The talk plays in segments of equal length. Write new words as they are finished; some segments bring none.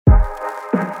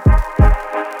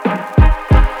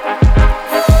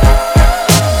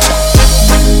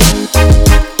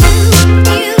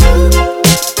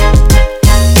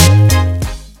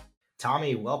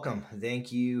welcome.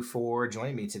 Thank you for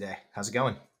joining me today. How's it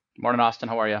going? Morning, Austin.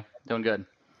 How are you? Doing good.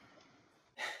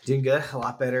 Doing good. A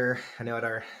lot better. I know at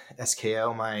our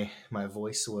SKO, my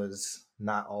voice was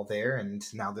not all there, and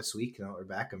now this week, now that we're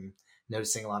back, I'm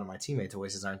noticing a lot of my teammates'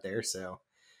 voices aren't there. So,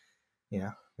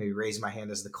 maybe raise my hand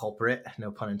as the culprit.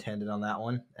 No pun intended on that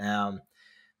one.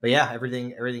 But yeah,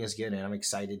 everything is good, and I'm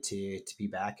excited to be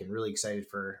back, and really excited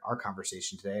for our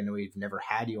conversation today. I know we've never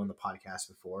had you on the podcast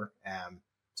before.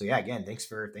 So yeah, again, thanks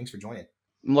for joining.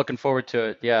 I'm looking forward to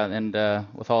it. Yeah, and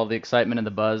with all the excitement and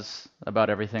the buzz about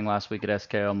everything last week at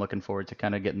SKO, I'm looking forward to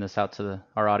kind of getting this out to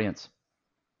our audience.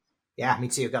 Yeah, me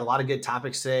too. We've got a lot of good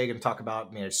topics today. Going to talk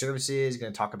about managed services.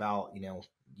 Going to talk about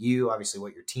you obviously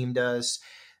what your team does,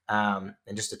 and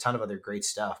just a ton of other great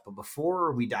stuff. But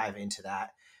before we dive into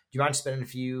that, do you mind spending a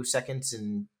few seconds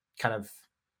and kind of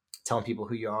telling people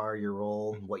who you are, your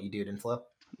role, what you do at Inflow?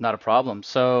 Not a problem.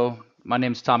 So my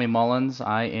name's Tommy Mullins.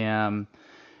 I am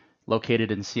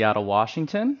located in Seattle,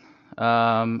 Washington.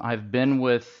 I've been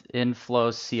with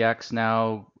InflowCX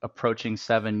now approaching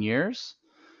 7 years.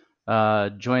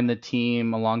 Joined the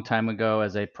team a long time ago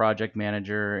as a project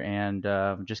manager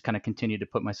and just kind of continued to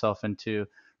put myself into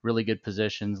really good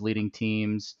positions, leading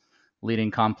teams, leading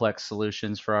complex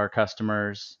solutions for our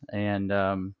customers,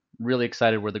 and really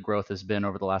excited where the growth has been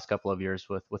over the last couple of years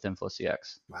with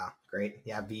InflowCX. Wow, great.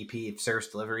 Yeah, VP of service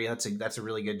delivery. That's a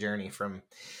really good journey from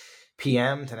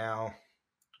PM to now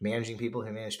managing people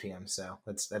who manage PM. So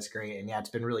that's great. And yeah, it's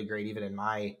been really great even in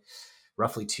my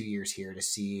roughly 2 years here to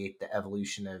see the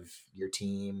evolution of your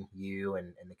team, you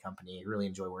and the company. Really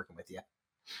enjoy working with you.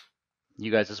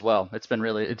 You guys as well. It's been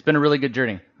a really good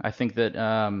journey. I think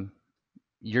that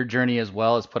your journey as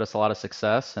well has put us a lot of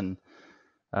success, and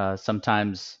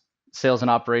sometimes sales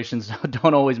and operations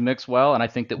don't always mix well. And I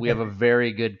think that we have a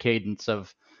very good cadence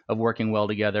of working well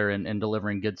together and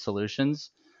delivering good solutions.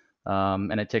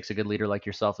 And it takes a good leader like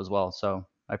yourself as well. So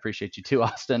I appreciate you too,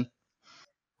 Austin.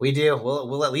 We do.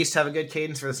 We'll at least have a good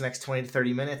cadence for this next 20 to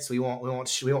 30 minutes. We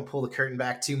won't pull the curtain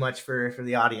back too much for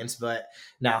the audience, but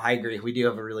no, I agree. We do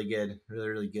have a really good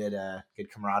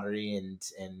good camaraderie,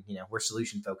 and we're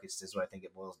solution focused is what I think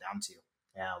it boils down to.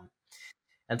 And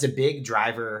it's a big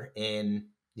driver in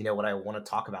what I want to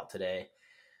talk about today.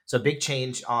 So a big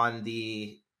change on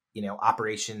the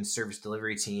operations service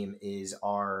delivery team is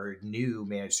our new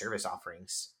managed service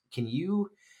offerings. Can you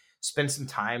spend some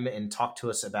time and talk to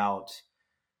us about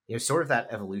sort of that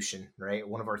evolution, right?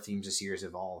 One of our themes this year is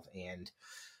evolve. And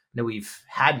I know we've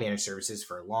had managed services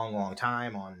for a long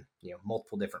time on,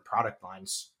 multiple different product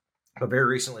lines, but very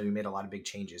recently we made a lot of big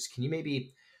changes. Can you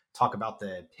maybe talk about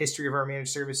the history of our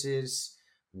managed services,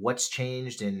 what's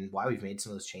changed and why we've made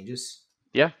some of those changes?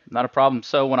 Yeah, not a problem.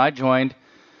 So when I joined,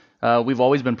 we've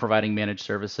always been providing managed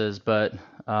services, but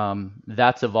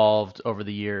that's evolved over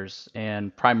the years.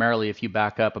 And primarily, if you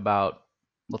back up about,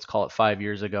 let's call it 5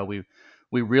 years ago, we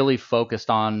really focused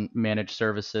on managed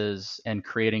services and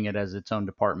creating it as its own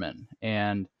department.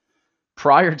 And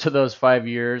prior to those 5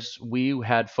 years, we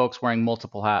had folks wearing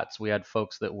multiple hats. We had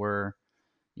folks that were,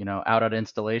 out at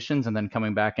installations and then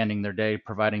coming back, ending their day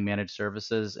providing managed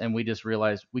services. And we just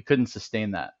realized we couldn't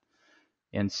sustain that.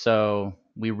 And so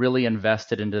we really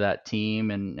invested into that team,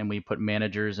 and we put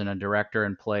managers and a director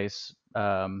in place.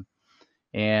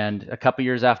 And a couple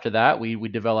years after that, we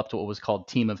developed what was called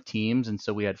team of teams. And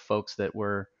so we had folks that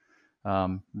were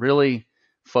really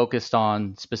focused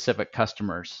on specific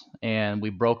customers. And we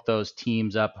broke those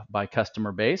teams up by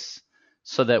customer base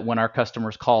so that when our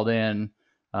customers called in,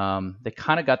 they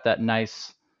kind of got that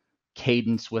nice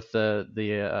cadence with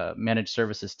the managed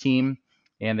services team.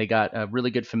 And they got a really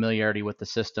good familiarity with the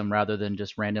system rather than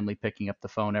just randomly picking up the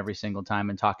phone every single time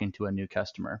and talking to a new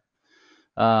customer.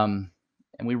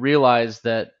 And we realized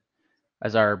that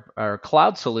as our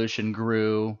cloud solution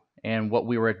grew, and what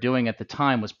we were doing at the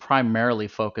time was primarily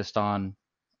focused on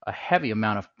a heavy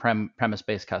amount of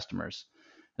premise-based customers.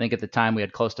 I think at the time we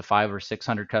had close to 500 or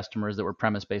 600 customers that were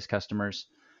premise-based customers.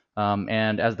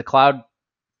 And as the cloud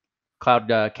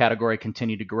category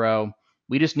continued to grow,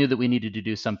 we just knew that we needed to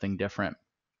do something different.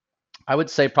 I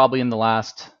would say probably in the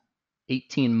last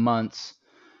 18 months,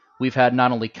 we've had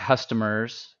not only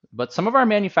customers, but some of our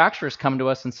manufacturers come to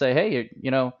us and say, hey,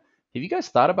 have you guys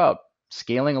thought about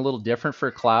scaling a little different for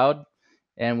cloud?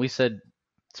 And we said,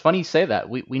 it's funny you say that.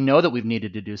 We know that we've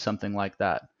needed to do something like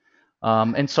that.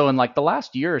 And so in like the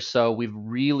last year or so, we've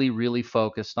really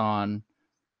focused on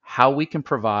how we can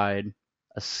provide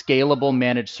a scalable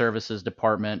managed services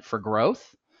department for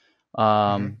growth.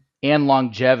 And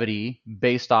longevity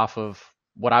based off of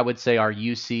what I would say are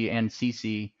UC and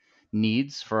CC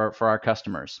needs for our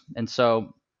customers. And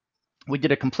so we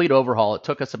did a complete overhaul. It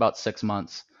took us about 6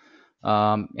 months.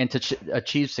 And to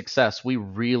achieve success, we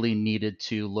really needed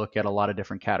to look at a lot of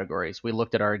different categories. We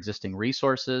looked at our existing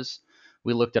resources,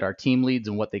 we looked at our team leads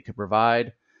and what they could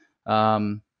provide,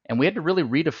 and we had to really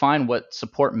redefine what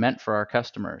support meant for our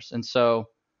customers. And so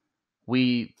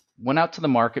we went out to the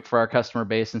market for our customer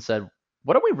base and said,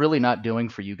 what are we really not doing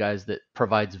for you guys that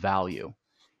provides value?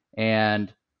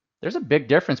 And there's a big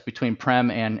difference between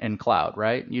prem and cloud,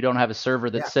 right? You don't have a server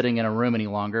Yeah. that's sitting in a room any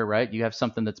longer, right? You have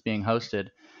something that's being hosted.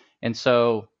 And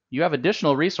so you have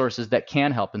additional resources that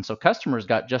can help. And so customers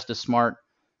got just as smart,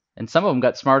 and some of them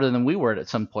got smarter than we were at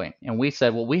some point. And we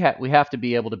said, well, we have to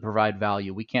be able to provide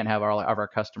value. We can't have all of our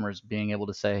customers being able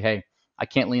to say, hey, I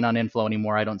can't lean on Inflow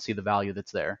anymore. I don't see the value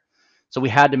that's there. So we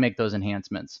had to make those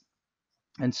enhancements.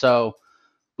 And so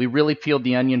we really peeled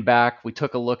the onion back. We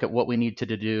took a look at what we needed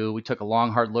to do. We took a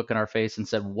long, hard look in our face and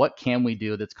said, what can we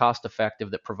do that's cost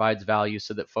effective, that provides value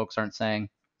so that folks aren't saying,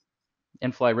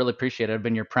 Inflow, I really appreciate it. I've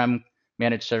been your prem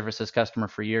managed services customer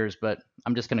for years, but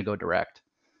I'm just going to go direct.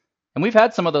 And we've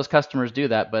had some of those customers do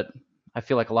that, but I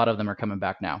feel like a lot of them are coming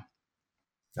back now.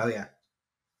 Oh yeah.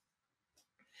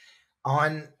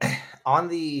 On on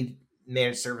the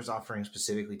managed service offering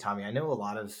specifically, Tommy, I know a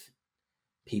lot of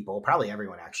people, probably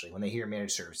everyone actually, when they hear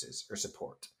managed services or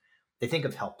support, they think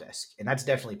of help desk, and that's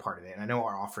definitely part of it. And I know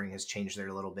our offering has changed there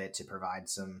a little bit to provide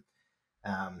some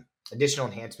additional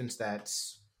enhancements that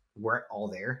weren't all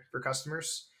there for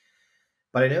customers.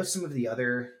 But I know some of the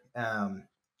other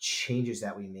changes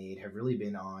that we made have really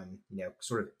been on,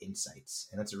 sort of insights,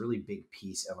 and that's a really big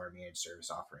piece of our managed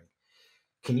service offering.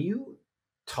 Can you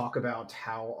talk about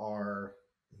how our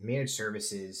managed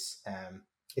services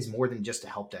is more than just a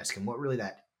help desk, and what really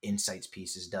that insights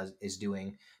piece is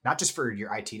doing, not just for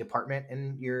your IT department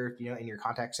and your in your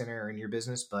contact center or in your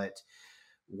business, but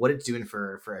what it's doing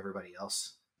for everybody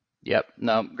else? Yep.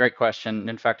 No, great question.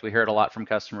 In fact, we heard a lot from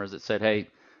customers that said, "Hey,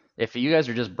 if you guys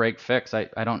are just break fix, I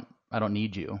don't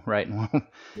need you," right? And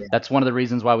Yeah. that's one of the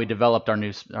reasons why we developed our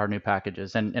new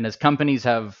packages. And as companies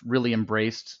have really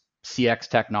embraced CX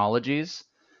technologies,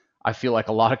 I feel like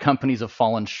a lot of companies have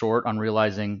fallen short on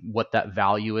realizing what that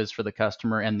value is for the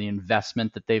customer and the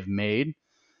investment that they've made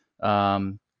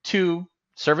to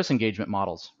service engagement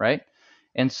models, right?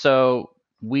 And so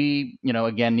we,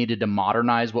 again, needed to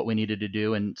modernize what we needed to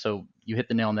do. And so you hit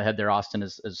the nail on the head there, Austin,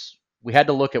 is we had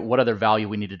to look at what other value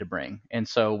we needed to bring. And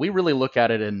so we really look at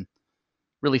it in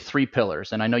really three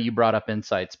pillars. And I know you brought up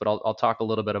insights, but I'll talk a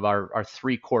little bit about our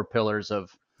three core pillars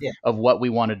Yeah. of what we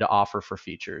wanted to offer for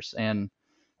features. And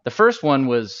the first one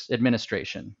was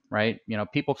administration, right?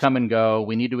 People come and go.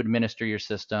 We need to administer your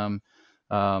system.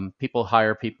 People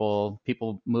hire people.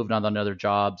 People moved on to other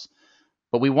jobs.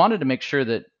 But we wanted to make sure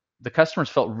that the customers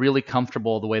felt really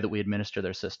comfortable the way that we administer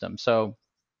their system. So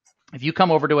if you come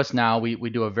over to us now, we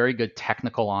do a very good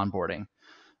technical onboarding.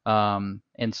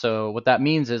 And so what that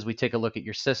means is we take a look at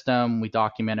your system, we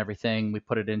document everything, we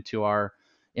put it into our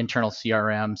internal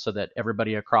CRM so that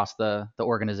everybody across the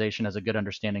organization has a good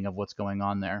understanding of what's going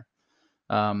on there.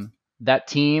 That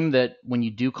team that when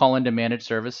you do call into managed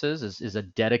services is a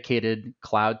dedicated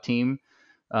cloud team,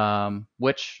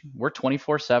 which we're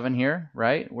 24/7 here,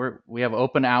 right? We have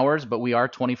open hours, but we are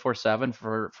 24/7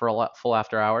 for a lot full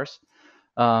after hours.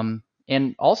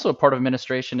 And also part of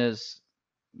administration is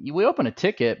we open a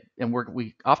ticket and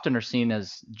we often are seen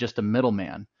as just a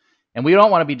middleman. And we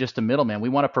don't want to be just a middleman. We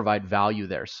want to provide value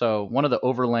there. So one of the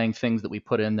overlaying things that we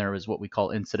put in there is what we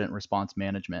call incident response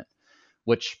management,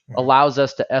 which Mhm. allows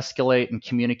us to escalate and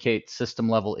communicate system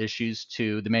level issues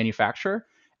to the manufacturer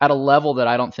at a level that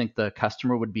I don't think the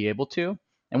customer would be able to.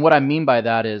 And what I mean by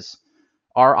that is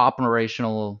our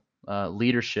operational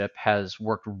leadership has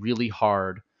worked really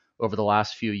hard over the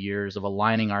last few years of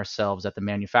aligning ourselves at the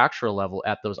manufacturer level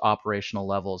at those operational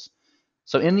levels.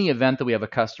 So in the event that we have a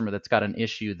customer that's got an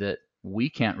issue that we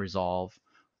can't resolve,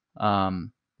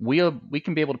 we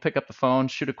can be able to pick up the phone,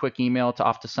 shoot a quick email to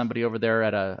off to somebody over there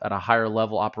at a higher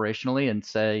level operationally and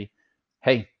say,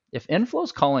 hey, if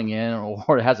Inflow's calling in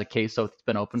or it has a case so it's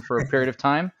been open for a period of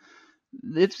time,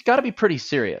 it's got to be pretty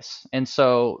serious. And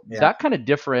so Yeah. that kind of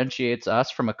differentiates us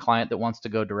from a client that wants to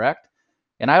go direct.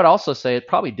 And I would also say it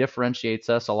probably differentiates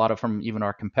us a lot of from even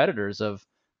our competitors of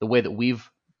the way that we've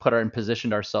put our and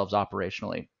positioned ourselves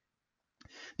operationally.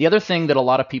 The other thing that a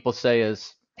lot of people say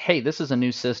is, hey, this is a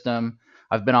new system.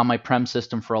 I've been on my prem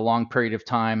system for a long period of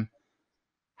time.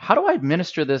 How do I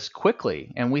administer this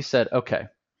quickly? And we said, okay,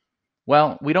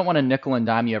 well, we don't want to nickel and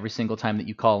dime you every single time that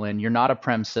you call in. You're not a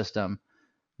prem system.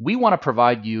 We want to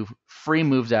provide you free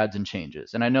moves, adds, and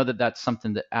changes. And I know that that's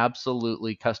something that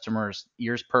absolutely customers'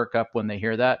 ears perk up when they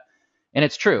hear that. And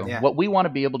it's true. Yeah. What we want to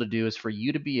be able to do is for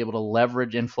you to be able to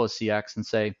leverage InflowCX and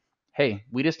say, Hey,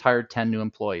 we just hired 10 new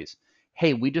employees.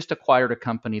 Hey, we just acquired a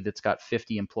company that's got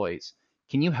 50 employees.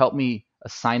 Can you help me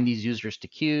assign these users to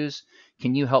queues?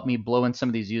 Can you help me blow in some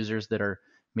of these users that are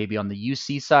maybe on the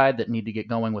UC side that need to get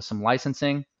going with some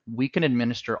licensing? We can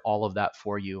administer all of that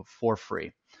for you for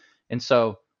free. And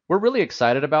so we're really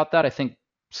excited about that. I think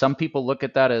some people look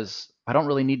at that as I don't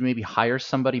really need to maybe hire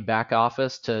somebody back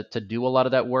office to do a lot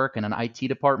of that work in an IT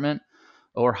department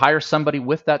or hire somebody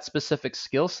with that specific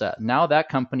skill set. Now that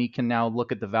company can now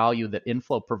look at the value that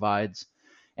Inflow provides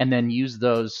and then use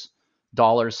those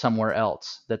dollars somewhere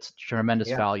else. That's tremendous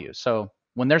Yeah. value. So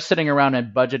when they're sitting around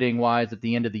and budgeting wise at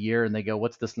the end of the year and they go,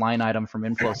 what's this line item from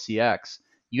InflowCX?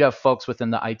 You have folks within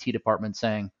the IT department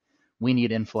saying, we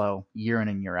need Inflow year in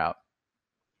and year out.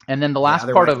 And then the Yeah.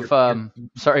 last part Otherwise, of,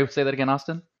 sorry, say that again,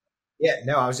 Austin. yeah.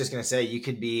 No, I was just gonna say you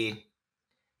could be.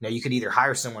 Now you could either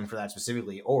hire someone for that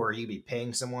specifically, or you could be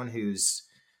paying someone who's,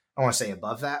 I don't want to say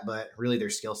above that, but really their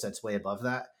skill set's way above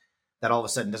that. That all of a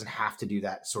sudden doesn't have to do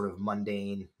that sort of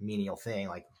mundane, menial thing.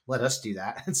 Like, let us do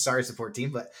that. Sorry, support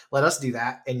team, but let us do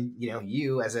that. And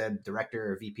you as a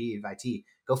director or VP of IT,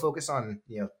 go focus on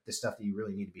the stuff that you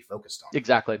really need to be focused on.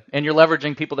 Exactly. And you're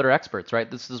leveraging people that are experts, right?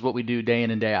 This is what we do day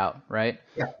in and day out, right?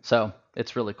 Yeah. So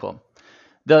it's really cool.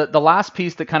 The last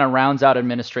piece that kind of rounds out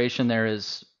administration there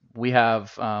is we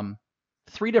have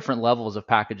three different levels of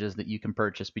packages that you can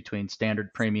purchase between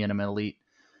standard, premium, and elite.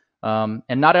 And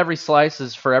not every slice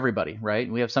is for everybody, right?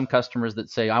 We have some customers that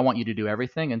say, I want you to do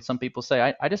everything. And some people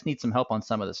say, I just need some help on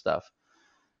some of this stuff.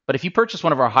 But if you purchase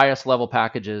one of our highest level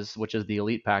packages, which is the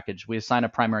elite package, we assign a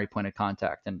primary point of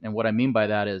contact. And what I mean by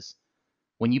that is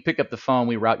when you pick up the phone,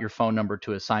 we route your phone number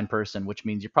to a assigned person, which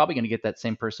means you're probably going to get that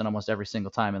same person almost every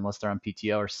single time unless they're on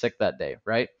PTO or sick that day,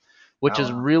 right? Which Oh, is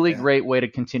a wow. really Yeah. great way to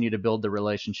continue to build the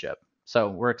relationship. So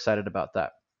we're excited about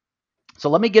that. So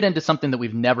let me get into something that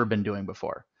we've never been doing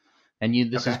before. And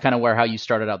this is Okay. kind of where how you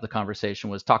started out the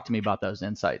conversation was talk to me about those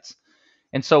insights.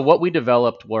 And so what we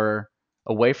developed were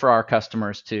a way for our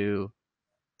customers to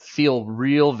feel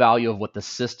real value of what the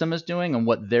system is doing and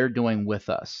what they're doing with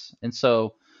us. And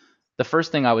so the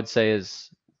first thing I would say is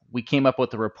we came up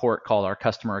with a report called our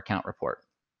customer account report.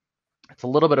 It's a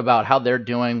little bit about how they're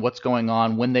doing, what's going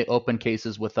on when they open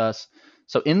cases with us.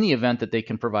 So in the event that they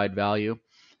can provide value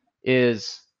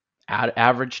is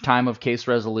average time of case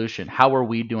resolution. How are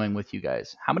we doing with you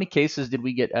guys? How many cases did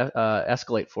we get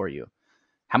escalate for you?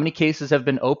 How many cases have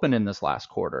been open in this last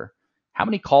quarter? How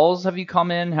many calls have you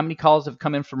come in? How many calls have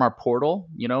come in from our portal?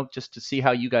 Just to see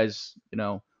how you guys,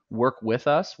 work with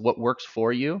us, what works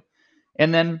for you.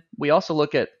 And then we also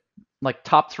look at like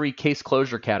top 3 case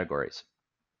closure categories.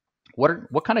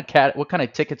 What kind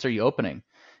of tickets are you opening?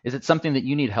 Is it something that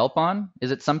you need help on?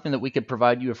 Is it something that we could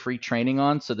provide you a free training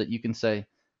on so that you can say,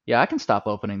 yeah, I can stop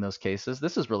opening those cases.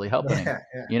 This is really helping, Yeah.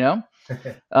 you know?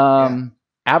 Yeah.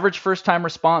 Average first time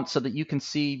response so that you can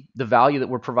see the value that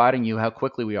we're providing you, how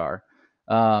quickly we are.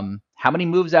 How many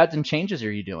moves, adds, and changes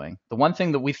are you doing? The one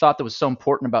thing that we thought that was so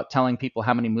important about telling people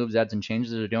how many moves, adds, and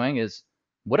changes they're doing is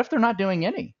what if they're not doing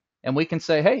any? And we can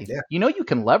say, hey, Yeah. you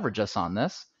can leverage us on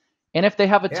this. And if they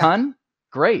have a Yeah. ton,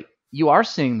 great. You are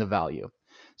seeing the value.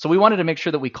 So we wanted to make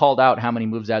sure that we called out how many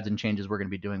moves, adds, and changes we're going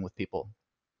to be doing with people.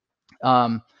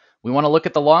 We want to look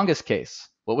at the longest case.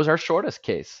 What was our shortest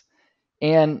case?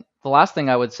 And the last thing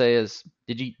I would say is,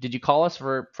 did you call us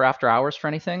for after hours for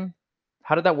anything?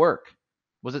 How did that work?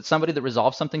 Was it somebody that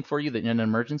resolved something for you that in an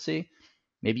emergency?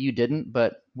 Maybe you didn't,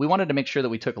 but we wanted to make sure that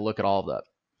we took a look at all of that.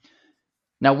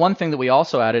 Now, one thing that we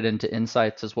also added into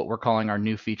Insights is what we're calling our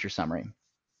new feature summary.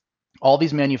 All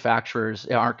these manufacturers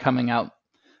are coming out,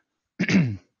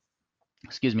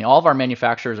 excuse me, all of our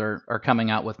manufacturers are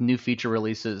coming out with new feature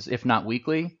releases, if not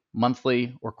weekly,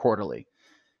 monthly, or quarterly.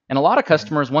 And a lot of Mhm.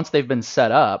 customers, once they've been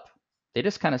set up, they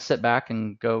just kind of sit back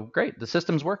and go, great, the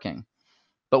system's working.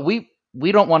 But we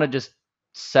don't want to just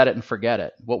set it and forget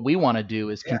it. What we want to do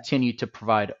is Yeah. continue to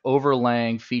provide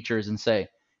overlaying features and say,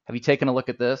 have you taken a look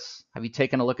at this? Have you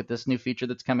taken a look at this new feature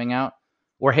that's coming out?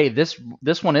 Or hey, this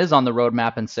one is on the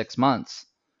roadmap in 6 months.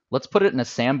 Let's put it in a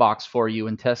sandbox for you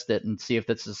and test it and see if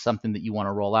this is something that you want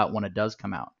to roll out when it does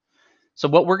come out. So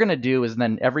what we're going to do is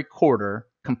then every quarter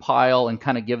compile and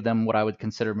kind of give them what I would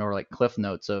consider more like cliff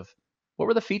notes of what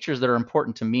were the features that are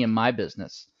important to me and my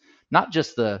business, not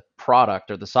just the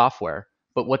product or the software,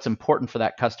 but what's important for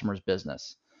that customer's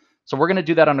business. So we're going to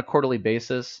do that on a quarterly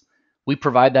basis. We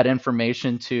provide that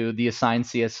information to the assigned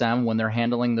CSM when they're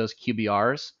handling those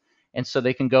QBRs. And so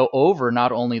they can go over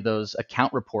not only those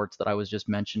account reports that I was just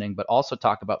mentioning, but also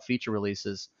talk about feature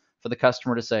releases for the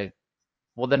customer to say,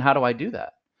 well, then how do I do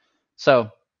that?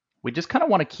 So we just kind of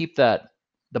want to keep the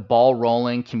ball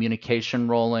rolling, communication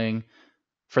rolling,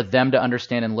 for them to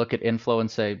understand and look at Inflow and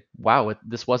say, wow,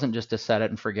 this wasn't just a set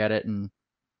it and forget it and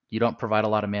you don't provide a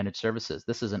lot of managed services.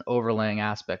 This is an overlaying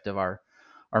aspect of our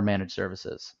managed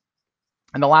services.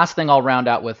 And the last thing I'll round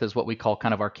out with is what we call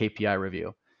kind of our KPI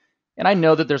review. And I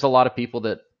know that there's a lot of people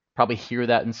that probably hear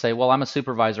that and say, well, I'm a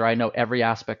supervisor. I know every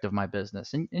aspect of my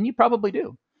business. And you probably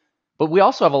do. But we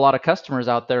also have a lot of customers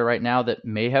out there right now that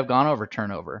may have gone over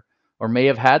turnover or may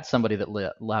have had somebody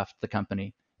that left the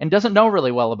company and doesn't know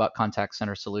really well about contact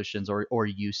center solutions or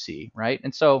UC, right?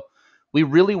 And so we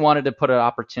really wanted to put an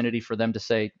opportunity for them to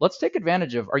say, let's take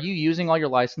advantage of, are you using all your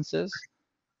licenses?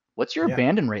 What's your Yeah.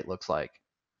 abandon rate looks like?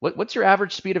 What's your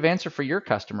average speed of answer for your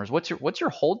customers? What's your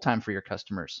hold time for your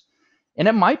customers? And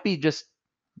it might be just,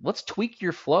 let's tweak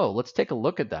your flow. Let's take a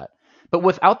look at that. But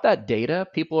without that data,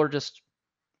 people are just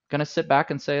going to sit back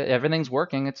and say everything's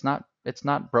working. It's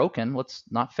not broken. Let's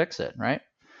not fix it, right?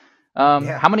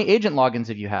 Yeah. How many agent logins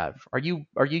have you had? Are you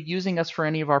using us for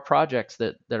any of our projects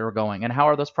that are going? And how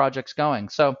are those projects going?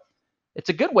 So it's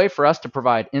a good way for us to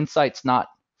provide insights not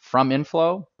from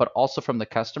Inflow, but also from the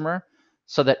customer,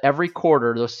 so that every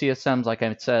quarter those CSMs, like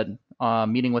I said,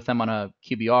 meeting with them on a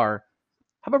QBR,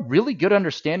 have a really good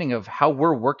understanding of how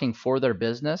we're working for their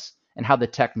business and how the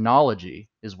technology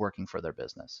is working for their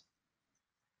business.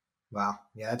 Wow.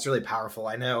 Yeah, that's really powerful.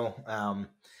 I know.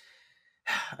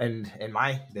 And in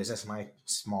my business, my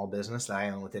small business that I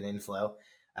own within Inflow,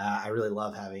 I really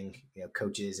love having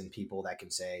coaches and people that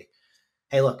can say,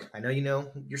 "Hey, look, I know you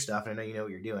know your stuff, and I know you know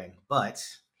what you're doing, but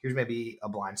here's maybe a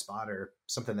blind spot or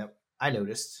something that I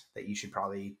noticed that you should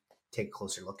probably take a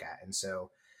closer look at." And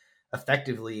so,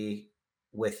 effectively,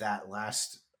 with that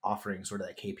last offering, sort of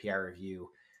that KPI review,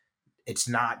 it's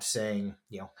not saying,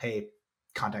 hey,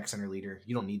 contact center leader,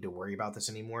 you don't need to worry about this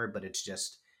anymore, but it's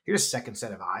just here's a second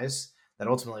set of eyes that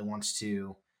ultimately wants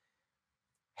to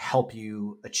help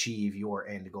you achieve your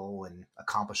end goal and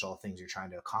accomplish all the things you're trying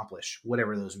to accomplish,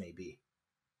 whatever those may be.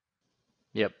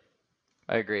 Yep,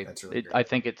 I agree. That's really I great.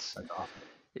 think it's, That's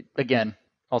awesome. again,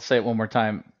 I'll say it one more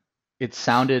time. It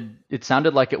sounded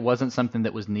like it wasn't something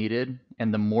that was needed,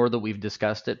 and the more that we've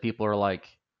discussed it, people are like,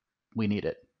 we need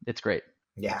it. It's great.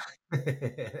 Yeah,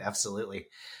 absolutely.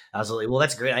 Absolutely. Well,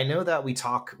 that's great. I know that when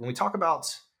we talk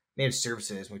about managed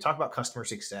services, when we talk about customer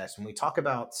success, when we talk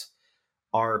about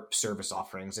our service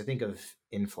offerings, I think of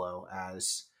Inflow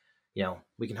as,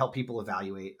 we can help people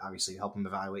evaluate, obviously help them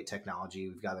evaluate technology.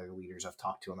 We've got other leaders I've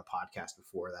talked to on the podcast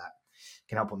before that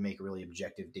can help them make really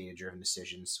objective, data driven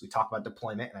decisions. We talk about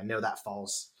deployment, and I know that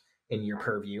falls in your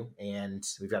purview. And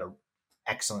we've got an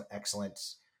excellent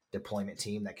deployment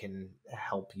team that can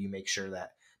help you make sure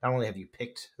that not only have you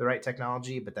picked the right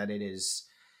technology, but that it is,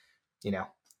 you know,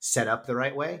 set up the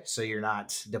right way. So you're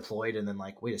not deployed and then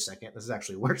like, wait a second, this is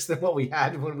actually worse than what we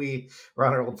had when we were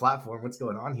on our old platform. What's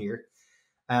going on here?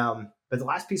 But the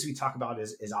last piece we talk about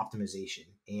is optimization.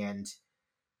 And,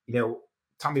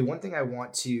 Tommy, one thing I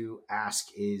want to ask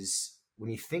is when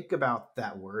you think about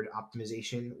that word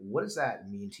optimization, what does that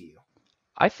mean to you?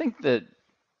 I think that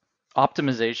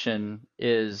optimization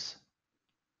is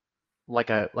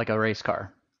like a race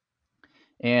car.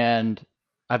 And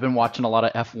I've been watching a lot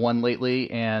of F1 lately,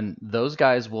 and those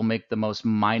guys will make the most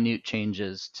minute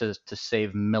changes to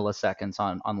save milliseconds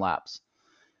on laps.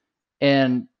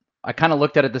 And I kind of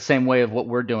looked at it the same way of what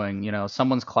we're doing.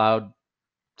 Someone's cloud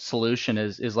solution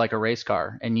is like a race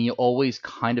car, and you always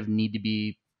kind of need to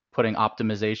be putting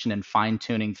optimization and fine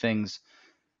tuning things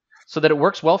so that it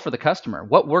works well for the customer.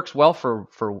 What works well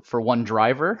for one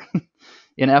driver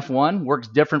in F1 works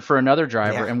different for another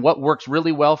driver, Yeah. and what works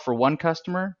really well for one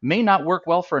customer may not work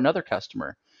well for another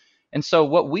customer. And so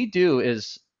what we do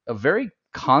is a very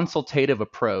consultative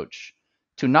approach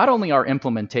to not only our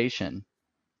implementation,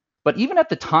 but even at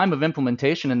the time of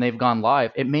implementation and they've gone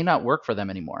live, it may not work for them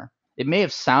anymore. It may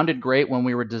have sounded great when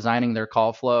we were designing their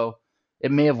call flow.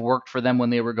 It may have worked for them when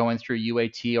they were going through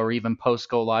UAT or even post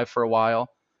go live for a while.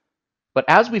 But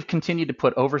as we've continued to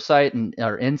put oversight and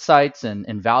our insights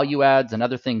and value adds and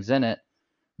other things in it,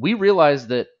 we realized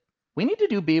that we need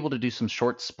to be able to do some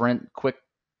short sprint, quick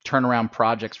turnaround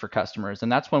projects for customers.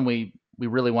 And that's when we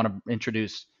really want to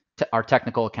introduce our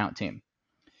technical account team.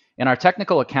 And our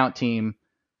technical account team,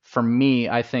 for me,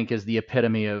 I think is the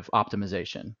epitome of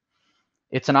optimization.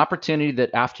 It's an opportunity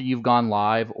that after you've gone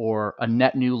live or a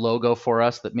net new logo for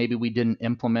us that maybe we didn't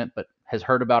implement, but has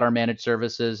heard about our managed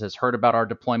services, has heard about our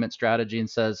deployment strategy and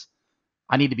says,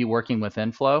 I need to be working with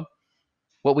Inflow.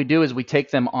 What we do is we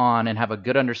take them on and have a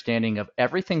good understanding of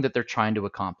everything that they're trying to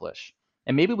accomplish.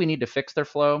 And maybe we need to fix their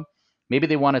flow. Maybe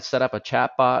they want to set up a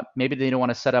chat bot. Maybe they don't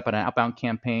want to set up an outbound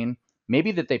campaign.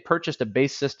 Maybe that they purchased a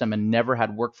base system and never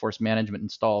had workforce management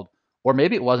installed, or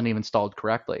maybe it wasn't even installed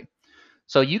correctly.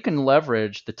 So you can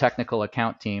leverage the technical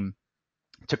account team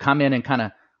to come in and kind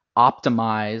of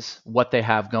optimize what they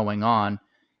have going on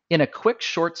in a quick,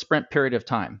 short sprint period of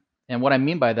time. And what I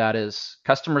mean by that is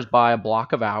customers buy a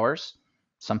block of hours.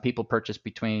 Some people purchase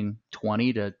between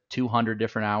 20 to 200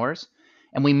 different hours.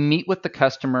 And we meet with the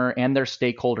customer and their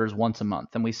stakeholders once a month.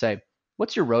 And we say,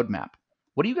 what's your roadmap?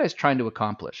 What are you guys trying to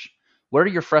accomplish? What are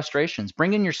your frustrations?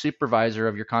 Bring in your supervisor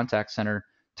of your contact center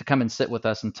to come and sit with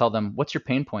us and tell them, what's your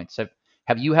pain points?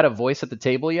 Have you had a voice at the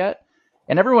table yet?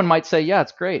 And everyone might say, yeah,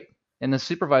 it's great. And the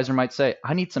supervisor might say,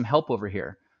 I need some help over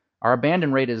here. Our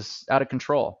abandon rate is out of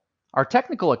control. Our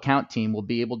technical account team will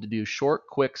be able to do short,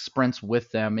 quick sprints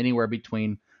with them, anywhere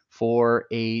between 4,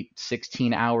 8,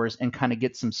 16 hours, and kind of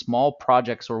get some small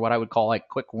projects, or what I would call like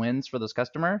quick wins for those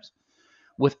customers,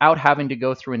 without having to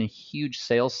go through in a huge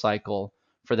sales cycle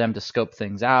for them to scope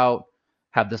things out,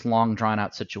 have this long drawn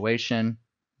out situation.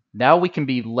 Now we can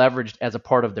be leveraged as a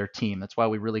part of their team. That's why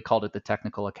we really called it the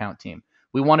technical account team.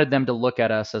 We wanted them to look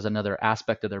at us as another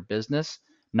aspect of their business,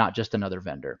 not just another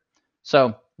vendor.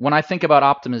 So when I think about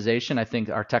optimization, I think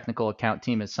our technical account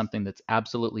team is something that's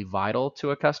absolutely vital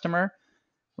to a customer.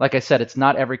 Like I said, it's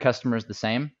not every customer is the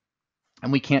same,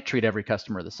 and we can't treat every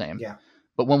customer the same. Yeah.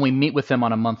 But when we meet with them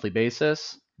on a monthly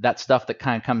basis, that stuff that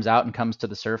kind of comes out and comes to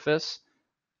the surface,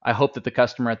 I hope that the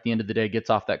customer at the end of the day gets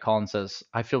off that call and says,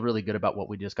 I feel really good about what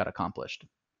we just got accomplished.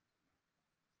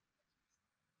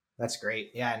 That's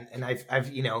great. Yeah. And I've,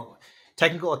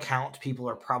 technical account people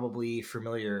are probably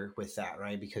familiar with that,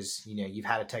 right? Because, you've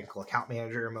had a technical account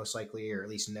manager most likely, or at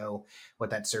least know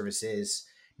what that service is.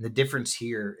 And the difference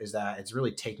here is that it's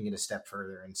really taking it a step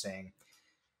further and saying,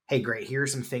 hey, great, here are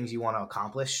some things you want to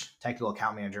accomplish. Technical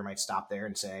account manager might stop there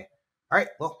and say, all right,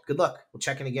 well, good luck. We'll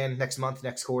check in again next month,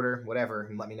 next quarter, whatever,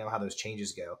 and let me know how those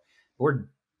changes go. We're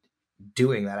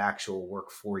doing that actual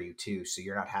work for you too. So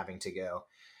you're not having to go,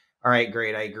 all right,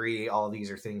 great, I agree. All of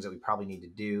these are things that we probably need to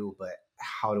do, but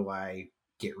how do I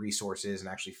get resources and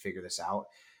actually figure this out?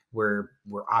 We're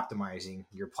optimizing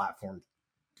your platform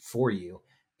for you,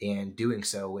 and doing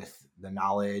so with the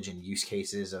knowledge and use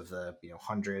cases of the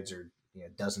hundreds or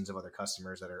dozens of other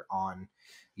customers that are on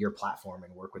your platform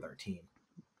and work with our team.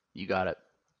 You got it.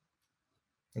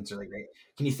 It's really great.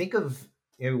 Can you think of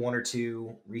maybe one or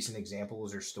two recent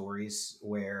examples or stories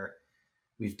where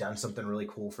we've done something really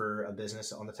cool for a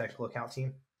business on the technical account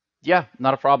team? Yeah,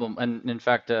 not a problem. And in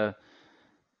fact,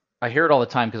 I hear it all the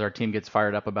time because our team gets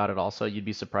fired up about it also. You'd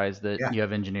be surprised that Yeah. you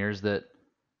have engineers that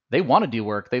they want to do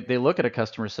work. They look at a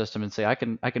customer system and say, I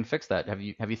can fix that. Have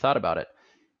you thought about it?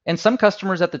 And some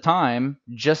customers at the time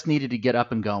just needed to get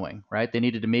up and going, right? They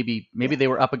needed to maybe Yeah. they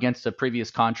were up against a previous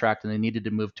contract and they needed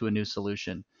to move to a new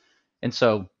solution. And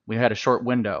so we had a short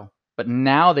window, but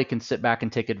now they can sit back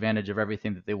and take advantage of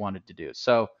everything that they wanted to do.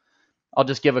 So I'll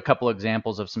just give a couple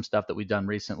examples of some stuff that we've done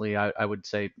recently. I would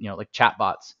say, like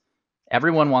chatbots.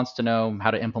 Everyone wants to know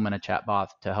how to implement a chatbot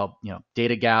to help,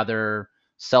 data gather,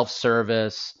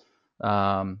 self-service,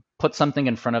 put something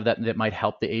in front of that might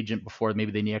help the agent before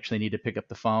maybe they actually need to pick up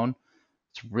the phone.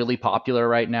 It's really popular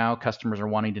right now. Customers are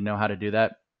wanting to know how to do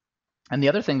that. And the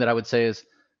other thing that I would say is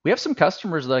we have some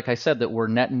customers, like I said, that were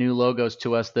net new logos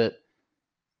to us that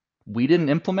we didn't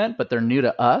implement, but they're new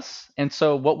to us. And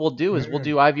so what we'll do is we'll Mm,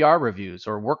 do IVR reviews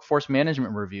or workforce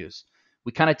management reviews.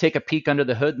 We kind of take a peek under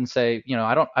the hood and say,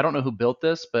 I don't know who built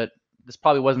this, but this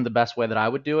probably wasn't the best way that I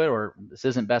would do it, or this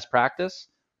isn't best practice.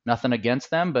 Nothing against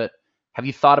them, but have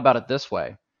you thought about it this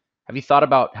way? Have you thought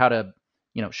about how to,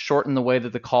 shorten the way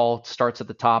that the call starts at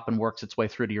the top and works its way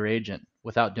through to your agent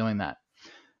without doing that?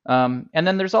 And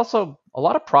then there's also a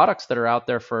lot of products that are out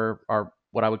there for our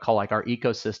what I would call like our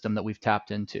ecosystem that we've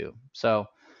tapped into. So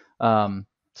some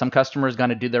customers going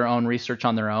to do their own research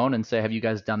on their own and say, "Have you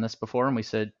guys done this before?" And we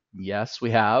said, "Yes,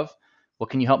 we have." Well,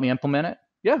 can you help me implement it?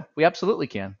 Yeah, we absolutely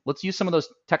can. Let's use some of those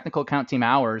technical account team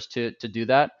hours to do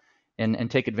that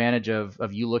and take advantage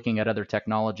of you looking at other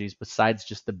technologies besides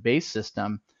just the base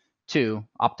system to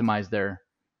optimize their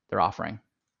offering.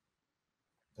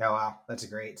 oh wow, that's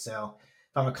great. So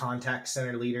if I'm a contact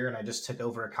center leader and I just took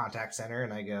over a contact center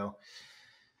and I go,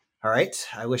 all right,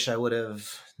 I wish I would have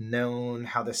known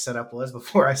how this setup was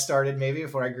before I started, maybe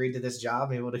before I agreed to this job,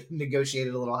 maybe would have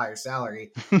negotiated a little higher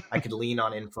salary. I could lean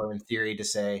on info in theory to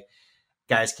say,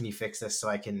 guys, can you fix this so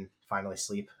I can finally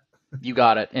sleep? You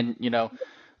got it. And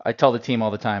I tell the team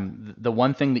all the time, the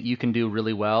one thing that you can do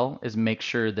really well is make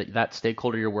sure that that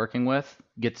stakeholder you're working with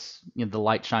gets the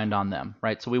light shined on them,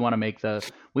 right? So we want to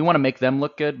make them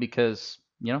look good because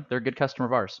they're a good customer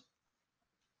of ours.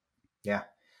 Yeah.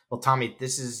 Well, Tommy,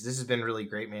 this has been really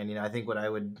great, man. I think what I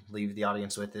would leave the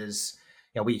audience with is,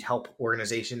 we help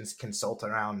organizations consult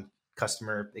around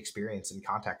customer experience and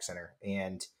contact center.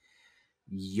 And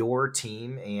your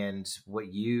team and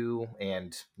what you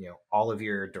and all of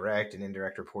your direct and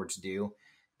indirect reports do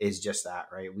is just that,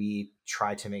 right? We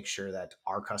try to make sure that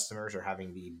our customers are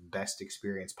having the best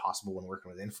experience possible when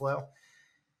working with Inflow,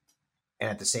 and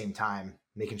at the same time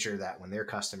making sure that when their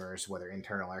customers, whether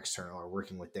internal or external, are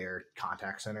working with their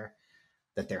contact center,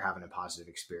 that they're having a positive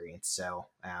experience. So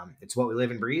it's what we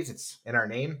live and breathe. It's in our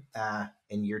name,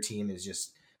 and your team is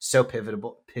just so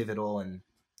pivotal, and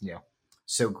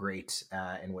so great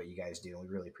in what you guys do. We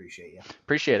really appreciate you.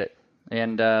 Appreciate it.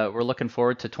 And we're looking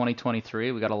forward to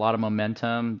 2023. We got a lot of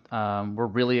momentum. We're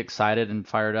really excited and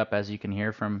fired up, as you can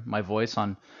hear from my voice,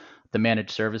 on the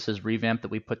managed services revamp that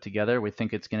we put together. We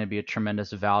think it's going to be a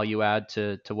tremendous value add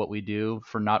to what we do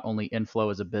for not only Inflow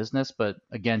as a business, but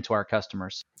again, to our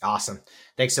customers. Awesome.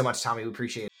 Thanks so much, Tommy. We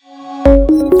appreciate it.